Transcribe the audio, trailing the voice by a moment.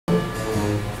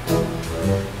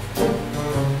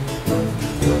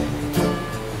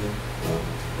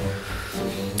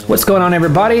What's going on,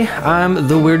 everybody? I'm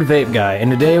the Weird Vape Guy, and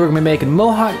today we're going to be making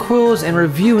MOHAWK coils and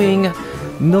reviewing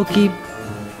Milky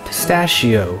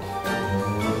Pistachio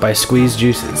by Squeeze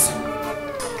Juices.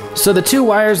 So the two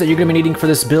wires that you're going to be needing for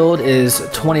this build is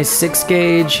 26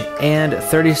 gauge and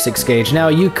 36 gauge. Now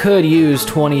you could use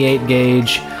 28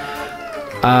 gauge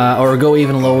or go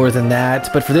even lower than that,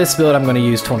 but for this build I'm going to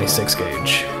use 26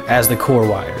 gauge as the core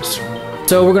wires.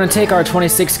 So we're going to take our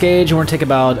 26 gauge and we're going to take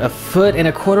about 1.25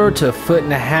 foot to 1.5 foot,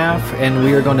 and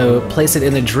we are going to place it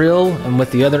in the drill, and with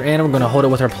the other end we're going to hold it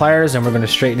with our pliers and we're going to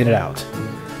straighten it out.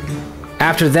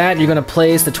 After that, you're going to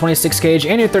place the 26 gauge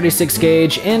and your 36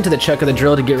 gauge into the chuck of the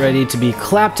drill to get ready to be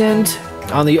claptoned.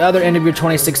 On the other end of your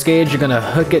 26 gauge, you're going to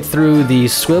hook it through the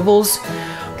swivels,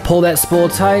 pull that spool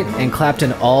tight, and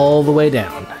clapton all the way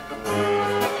down.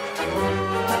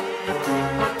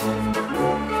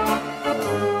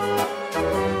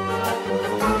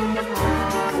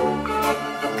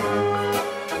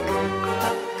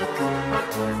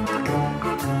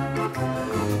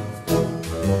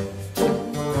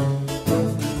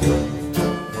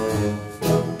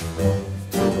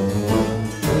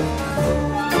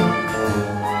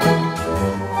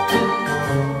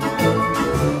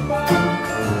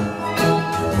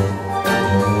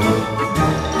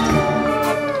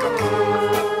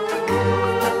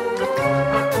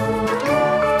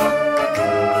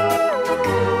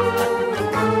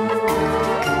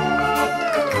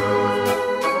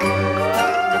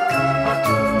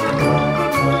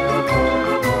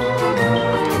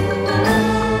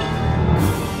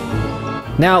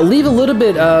 Now leave a little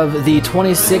bit of the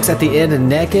 26 at the end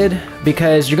naked,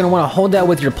 because you're going to want to hold that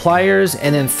with your pliers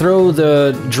and then throw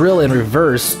the drill in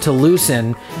reverse to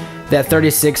loosen that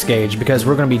 36 gauge, because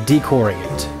we're going to be decoring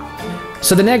it.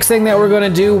 So the next thing that we're going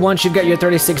to do, once you've got your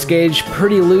 36 gauge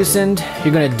pretty loosened,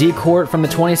 you're going to decore it from the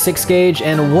 26 gauge,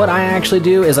 and what I actually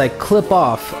do is I clip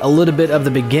off a little bit of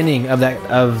the beginning of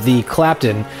the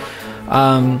clapton.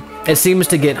 It seems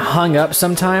to get hung up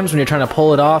sometimes when you're trying to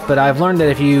pull it off, but I've learned that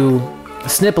if you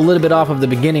snip a little bit off of the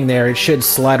beginning there, it should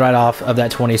slide right off of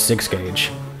that 26 gauge.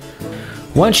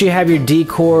 Once you have your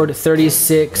decored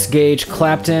 36 gauge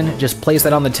clapton, just place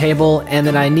that on the table, and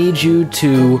then I need you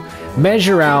to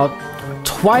measure out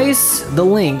twice the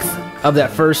length of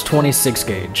that first 26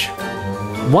 gauge.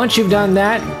 Once you've done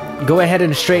that, go ahead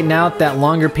and straighten out that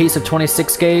longer piece of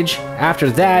 26 gauge. After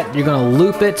that, you're going to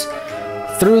loop it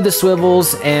through the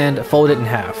swivels and fold it in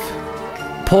half.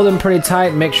 Pull them pretty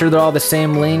tight, make sure they're all the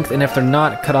same length, and if they're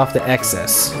not, cut off the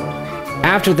excess.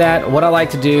 After that, what I like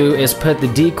to do is put the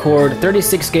decored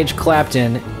 36 gauge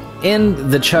clapton in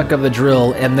the chuck of the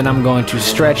drill, and then I'm going to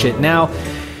stretch it. Now,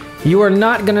 you are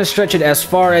not going to stretch it as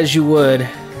far as you would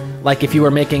like if you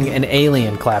were making an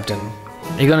alien clapton.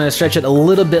 You're going to stretch it a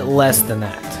little bit less than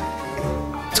that.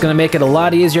 It's going to make it a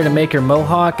lot easier to make your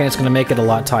MOHAWK, and it's going to make it a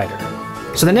lot tighter.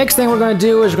 So the next thing we're going to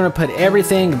do is we're going to put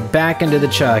everything back into the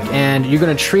chuck, and you're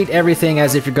going to treat everything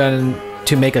as if you're going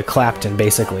to make a clapton,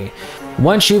 basically.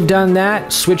 Once you've done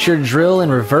that, switch your drill in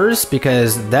reverse,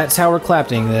 because that's how we're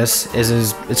claptoning this,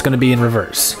 is it's going to be in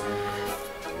reverse.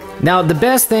 Now the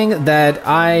best thing that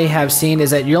I have seen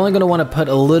is that you're only going to want to put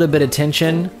a little bit of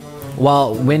tension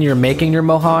when you're making your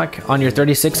MOHAWK on your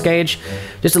 36 gauge.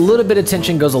 Just a little bit of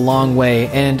tension goes a long way,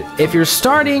 and if you're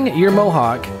starting your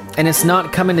MOHAWK and it's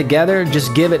not coming together,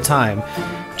 just give it time.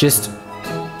 Just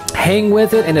hang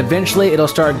with it, and eventually it'll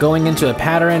start going into a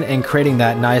pattern and creating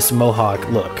that nice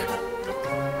MOHAWK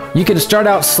look. You can start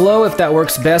out slow if that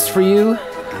works best for you.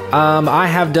 I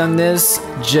have done this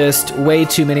just way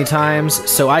too many times,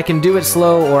 so I can do it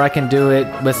slow or I can do it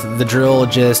with the drill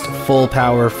just full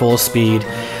power, full speed.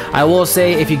 I will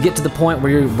say, if you get to the point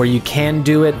where you can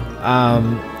do it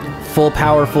full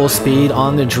power, full speed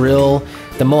on the drill,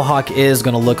 the MOHAWK is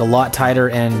going to look a lot tighter,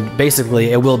 and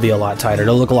basically it will be a lot tighter.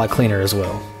 It'll look a lot cleaner as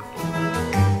well.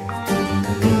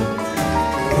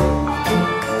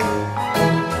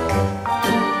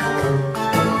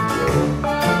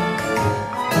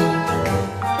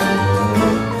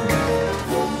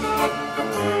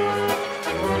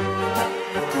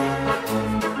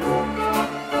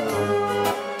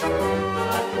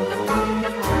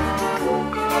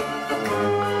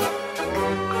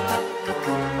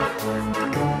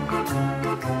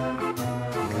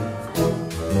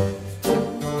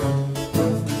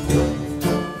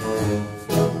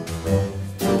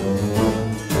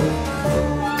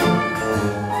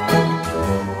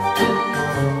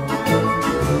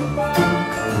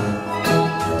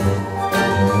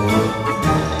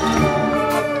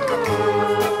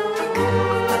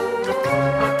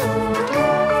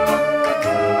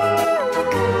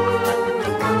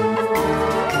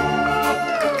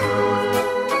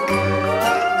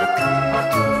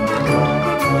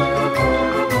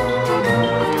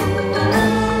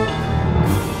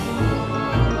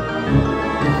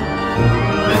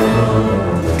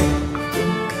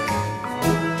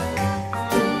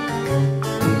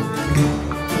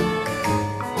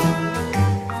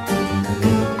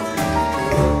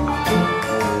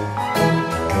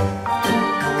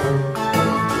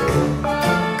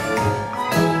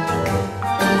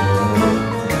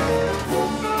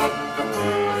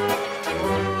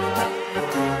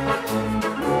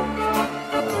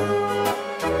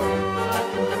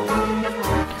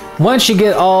 Once you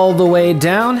get all the way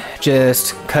down,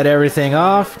 just cut everything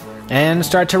off and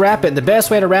start to wrap it. The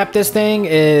best way to wrap this thing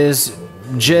is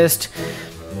just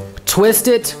twist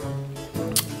it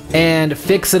and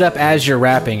fix it up as you're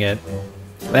wrapping it.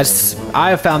 I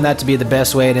have found that to be the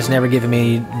best way, and it's never given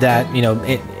me that, you know,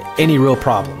 any real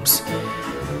problems.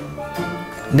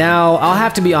 Now, I'll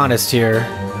have to be honest here.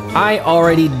 I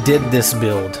already did this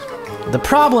build. The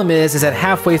problem is that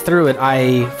halfway through it,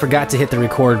 I forgot to hit the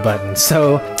record button.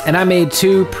 And I made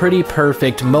two pretty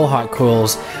perfect MOHAWK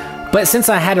coils, but since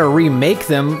I had to remake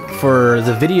them for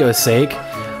the video's sake,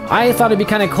 I thought it'd be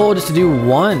kind of cool just to do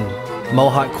one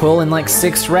MOHAWK coil in like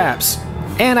 6 wraps.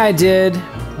 And I did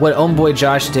what homeboy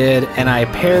Josh did, and I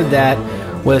paired that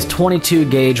with 22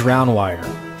 gauge round wire.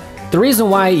 The reason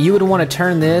why you would want to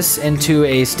turn this into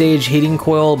a stage heating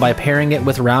coil by pairing it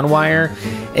with round wire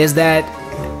is that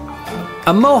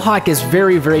a MOHAWK is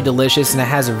very, very delicious and it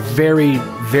has a very,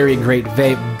 very great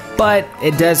vape, but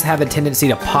it does have a tendency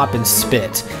to pop and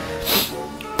spit.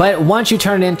 But once you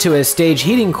turn it into a stage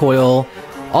heating coil,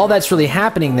 all that's really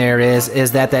happening there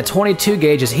is that 22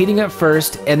 gauge is heating up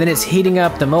first, and then it's heating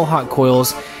up the MOHAWK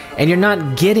coils, and you're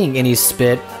not getting any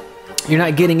spit, you're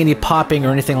not getting any popping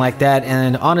or anything like that,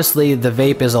 and honestly, the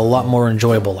vape is a lot more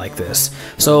enjoyable like this.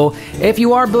 So if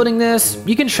you are building this,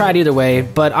 you can try it either way,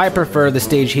 but I prefer the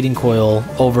stage heating coil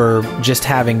over just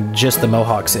having just the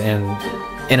MOHAWKs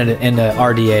in a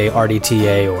RDA,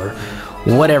 RDTA, or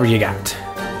whatever you got.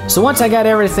 So once I got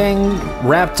everything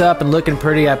wrapped up and looking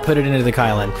pretty, I put it into the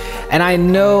Kylan. And I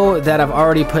know that I've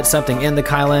already put something in the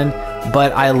Kylan,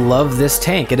 but I love this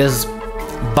tank. It is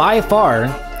by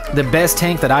far the best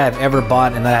tank that I have ever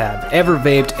bought and that I have ever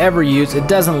vaped, ever used. It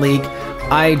doesn't leak.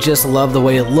 I just love the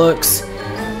way it looks,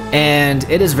 and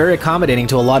it is very accommodating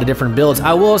to a lot of different builds.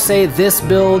 I will say this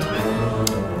build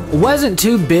wasn't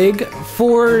too big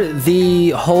for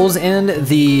the holes in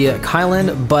the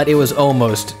Kylan, but it was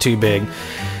almost too big.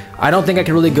 I don't think I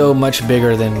could really go much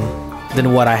bigger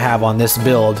than what I have on this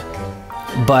build,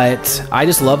 but I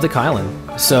just love the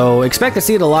Kylan. So expect to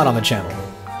see it a lot on the channel.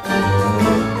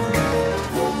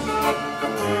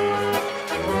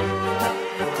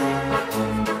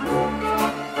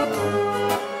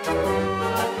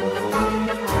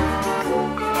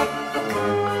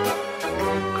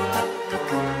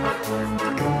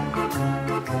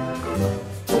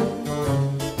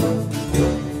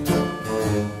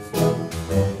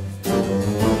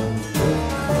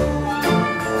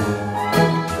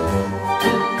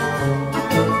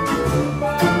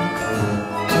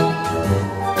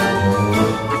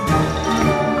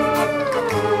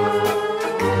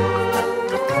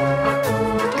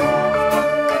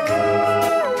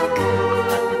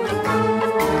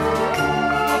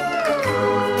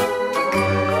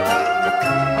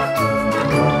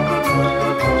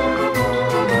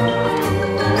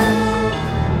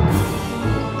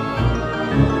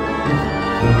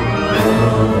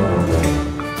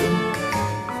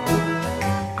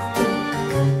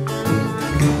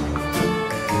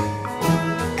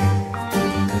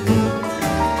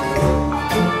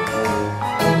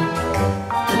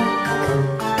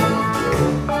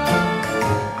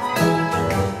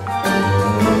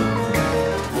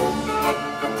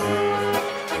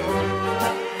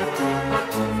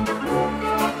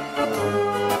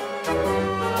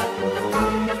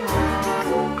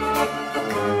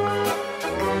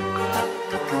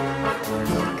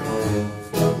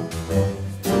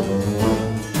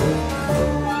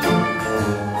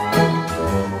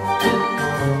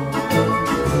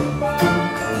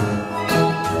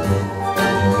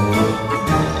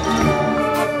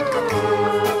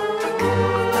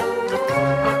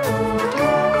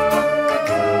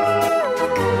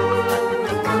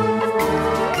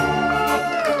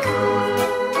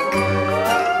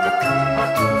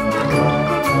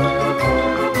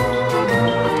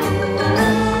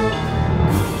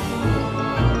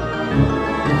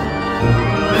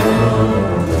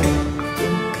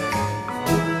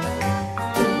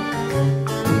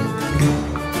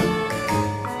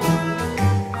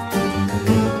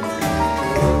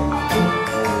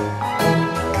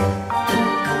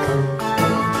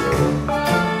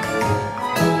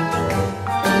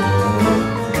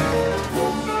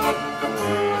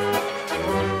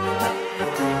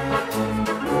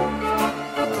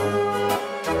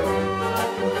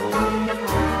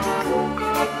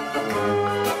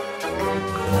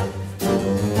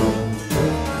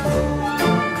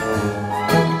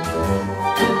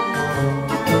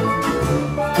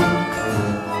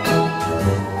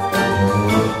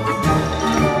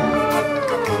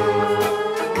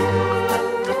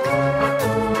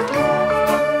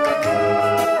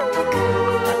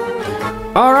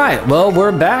 Alright, well,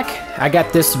 we're back. I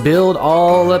got this build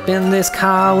all up in this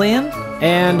Coil in,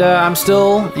 and I'm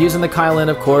still using the Coil in,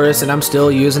 of course, and I'm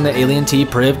still using the Alien T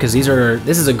Priv because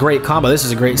this is a great combo. This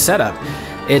is a great setup.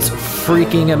 It's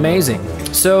freaking amazing.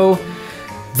 So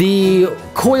the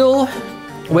coil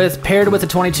paired with the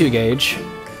 22 gauge,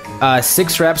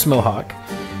 6 straps Mohawk.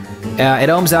 It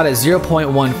ohms out at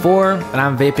 0.14, and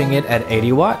I'm vaping it at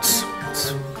 80 watts.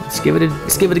 Let's give it a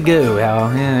go,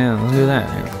 Hal. Yeah, let's do that.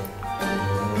 Yeah.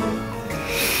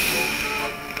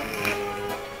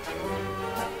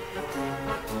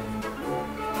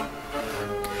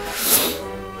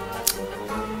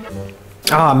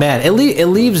 Oh man, it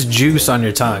leaves juice on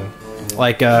your tongue,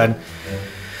 like yeah,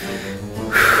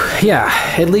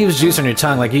 it leaves juice on your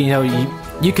tongue. Like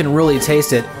you can really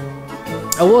taste it.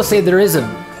 I will say there is a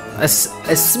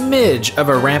smidge of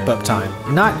a ramp up time,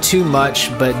 not too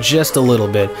much, but just a little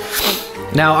bit.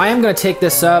 Now I am gonna take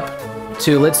this up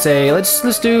to let's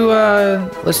do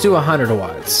 100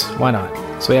 watts. Why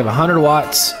not? So we have 100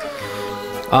 watts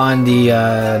on the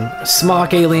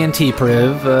smok Alien T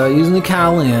Priv using the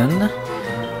Coil in.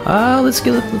 Let's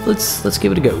give it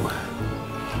a go.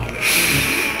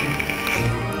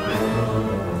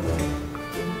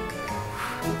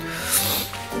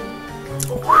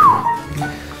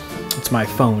 It's my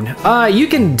phone. You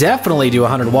can definitely do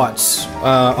 100 watts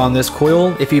on this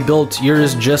coil if you built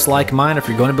yours just like mine. If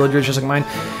you're going to build yours just like mine,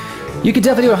 you could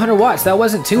definitely do 100 watts. That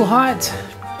wasn't too hot.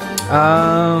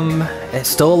 It's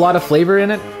still a lot of flavor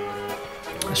in it.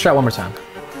 Let's try it one more time.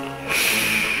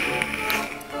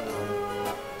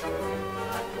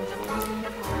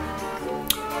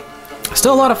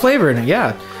 Still a lot of flavor in it,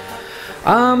 yeah.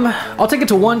 I'll take it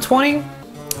to 120.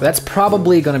 That's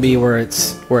probably going to be where it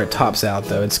tops out,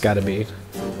 though. It's got to be.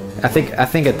 I think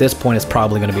at this point it's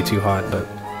probably going to be too hot, but.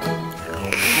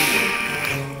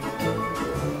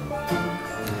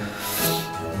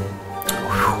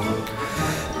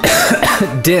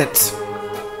 Dense.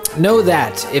 Know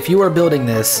that if you are building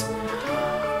this,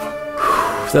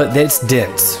 it's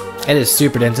dense. It is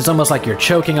super dense. It's almost like you're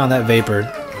choking on that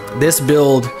vapor. This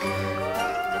build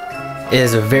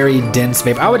is a very dense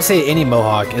vape. I would say any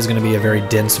Mohawk is going to be a very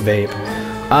dense vape.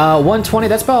 120,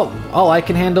 that's about all I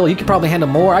can handle. You could probably handle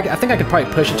more. I think I could probably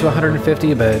push it to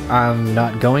 150, but I'm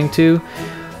not going to.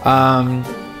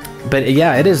 But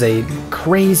yeah, it is a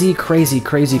crazy dense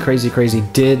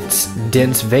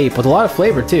vape with a lot of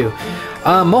flavor too.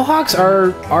 Mohawks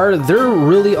they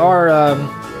really are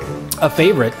a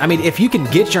favorite. I mean, if you can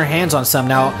get your hands on some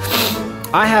now.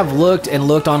 I have looked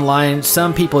online.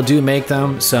 Some people do make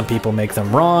them. Some people make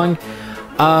them wrong.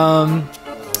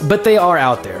 But they are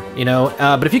out there,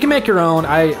 But if you can make your own,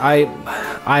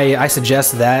 I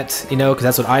suggest that, because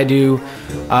that's what I do.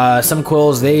 Some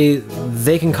coils they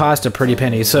can cost a pretty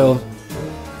penny. So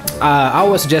I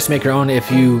would suggest make your own if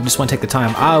you just want to take the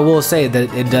time. I will say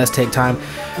that it does take time.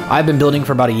 I've been building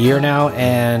for about a year now,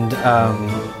 and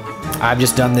I've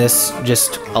just done this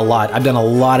just a lot. I've done a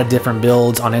lot of different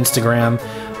builds on Instagram.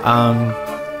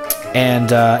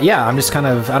 Yeah, I'm just kind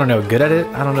of, I don't know, good at it.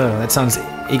 I don't know. That sounds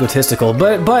egotistical,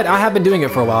 but I have been doing it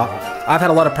for a while. I've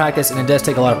had a lot of practice, and it does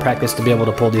take a lot of practice to be able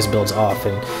to pull these builds off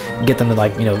and get them to,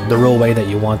 like, the real way that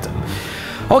you want them.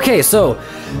 Okay, so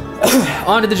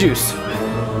on to the juice.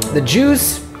 The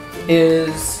juice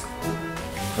is,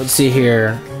 let's see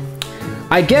here.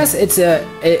 I guess it's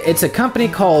a company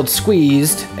called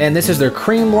Squeezed, and this is their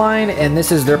cream line, and this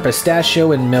is their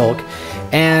pistachio and milk.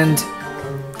 And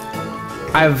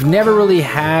I've never really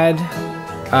had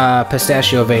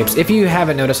pistachio vapes. If you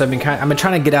haven't noticed, I've been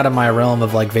trying to get out of my realm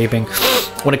of like vaping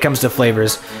when it comes to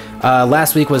flavors.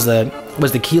 Last week was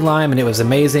the key lime, and it was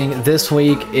amazing. This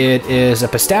week it is a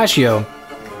pistachio,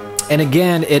 and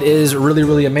again it is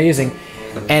really amazing,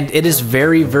 and it is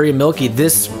very milky.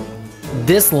 This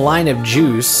line of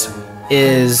juice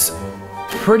is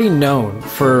pretty known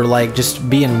for like just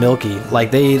being milky.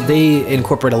 Like they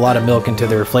incorporate a lot of milk into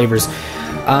their flavors.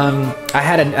 I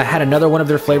had another one of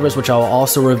their flavors which I'll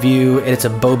also review. It's a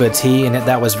boba tea, and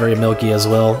that was very milky as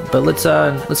well. But let's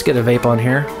get a vape on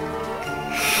here.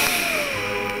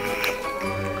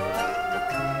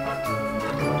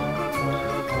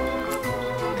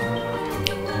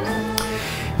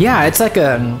 Yeah, it's like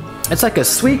a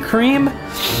sweet cream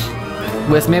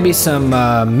with maybe some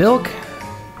milk,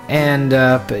 and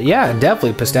but yeah,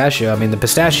 definitely pistachio. I mean, the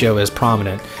pistachio is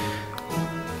prominent.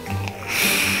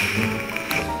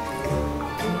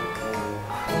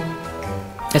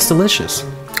 It's delicious.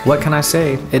 What can I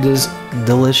say? It is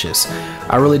delicious.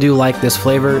 I really do like this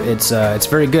flavor. It's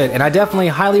very good, and I definitely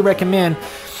highly recommend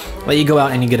that you go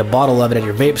out and you get a bottle of it at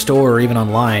your vape store or even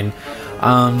online.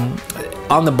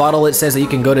 On the bottle, it says that you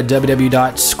can go to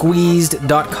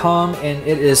www.squeezed.com, and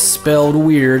it is spelled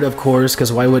weird, of course,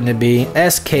 because why wouldn't it be?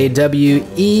 SKWEZED.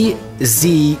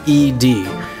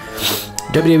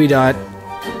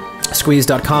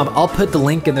 www.squeezed.com. I'll put the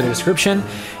link in the description.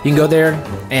 You can go there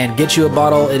and get you a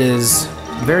bottle. It is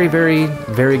very, very,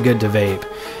 very good to vape.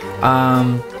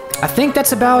 I think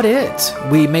that's about it.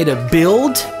 We made a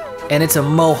build, and it's a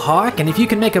Mohawk, and if you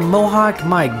can make a Mohawk,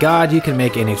 my God, you can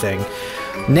make anything.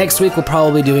 Next week, we'll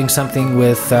probably be doing something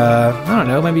with, I don't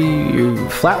know, maybe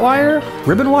flat wire,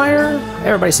 ribbon wire.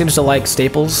 Everybody seems to like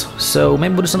staples, so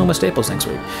maybe we'll do something with staples next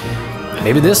week.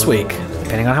 Maybe this week,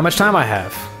 depending on how much time I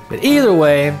have. But either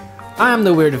way, I'm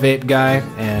the Weird Vape Guy,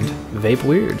 and vape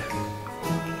weird.